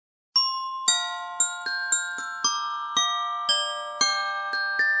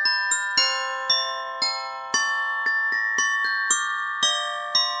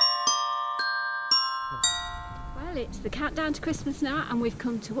It's the countdown to Christmas now, and we've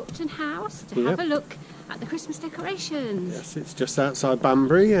come to Upton House to have a look at the Christmas decorations. Yes, it's just outside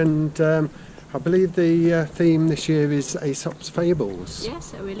Banbury, and I believe the theme this year is Aesop's Fables. Yeah,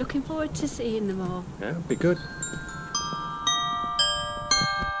 so we're looking forward to seeing them all. Yeah, it'll be good.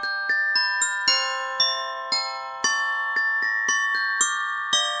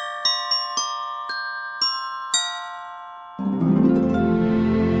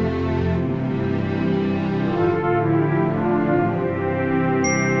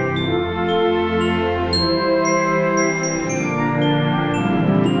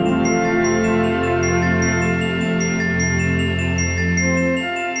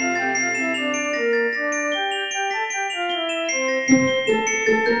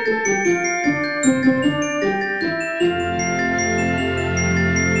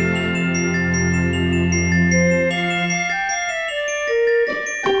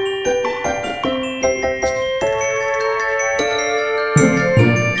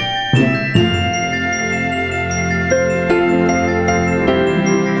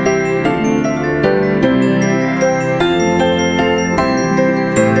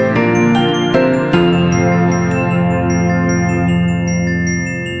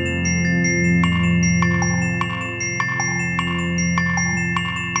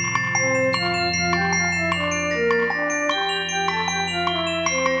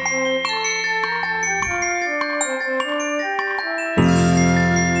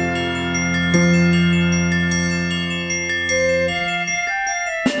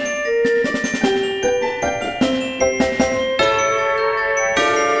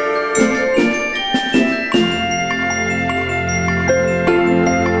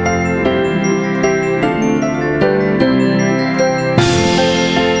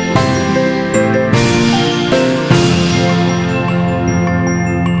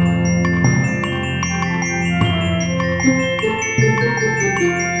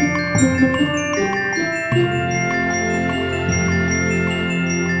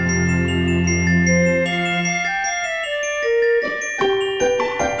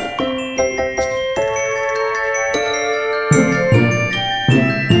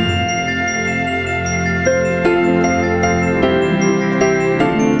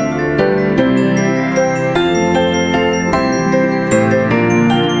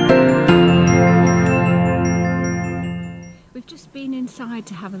 Inside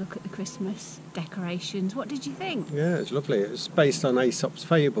to have a look at the Christmas decorations. What did you think? Yeah, it's lovely. It was based on Aesop's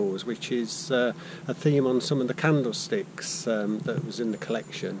Fables, which is a theme on some of the candlesticks that was in the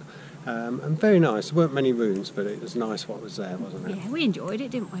collection. And very nice. There weren't many rooms, but it was nice what was there, wasn't it? Yeah, we enjoyed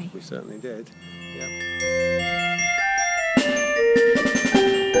it, didn't we? We certainly did. Yeah.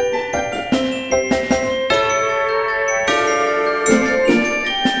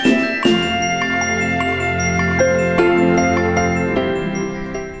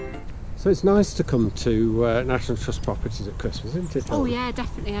 So it's nice to come to National Trust properties at Christmas, isn't it? Oh yeah,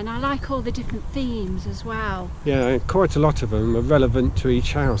 definitely, and I like all the different themes as well. Yeah, quite a lot of them are relevant to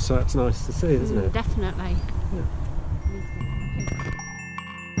each house, so that's nice to see, isn't it? Definitely. Yeah.